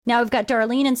Now we've got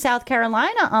Darlene in South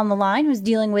Carolina on the line who's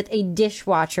dealing with a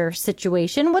dishwasher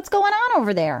situation. What's going on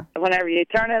over there? Whenever you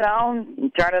turn it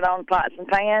on pots and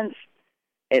pans,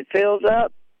 it fills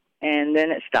up, and then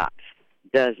it stops.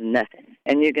 Does nothing.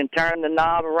 And you can turn the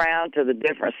knob around to the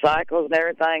different cycles and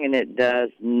everything, and it does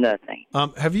nothing.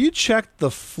 Have you checked the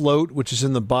float, which is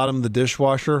in the bottom of the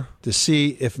dishwasher, to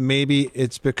see if maybe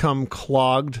it's become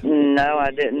clogged? No, I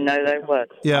didn't know there was.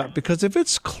 Yeah, because if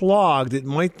it's clogged, it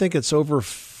might think it's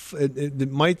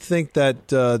It might think that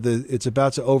it's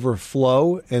about to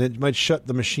overflow, and it might shut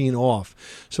the machine off.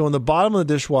 So on the bottom of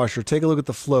the dishwasher, take a look at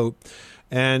the float,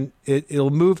 and it'll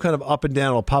move kind of up and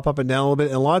down. It'll pop up and down a little bit,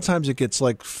 and a lot of times it gets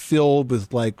like filled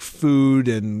with like food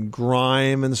and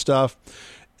grime and stuff.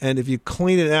 And if you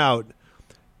clean it out,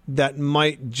 that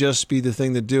might just be the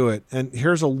thing to do it. And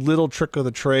here's a little trick of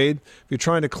the trade. If you're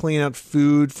trying to clean out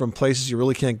food from places you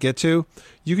really can't get to,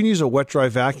 you can use a wet-dry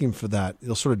vacuum for that.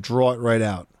 It'll sort of draw it right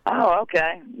out. Oh,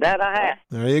 okay. That I have.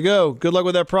 There you go. Good luck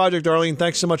with that project, Darlene.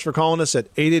 Thanks so much for calling us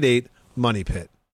at 888-MONEY-PIT.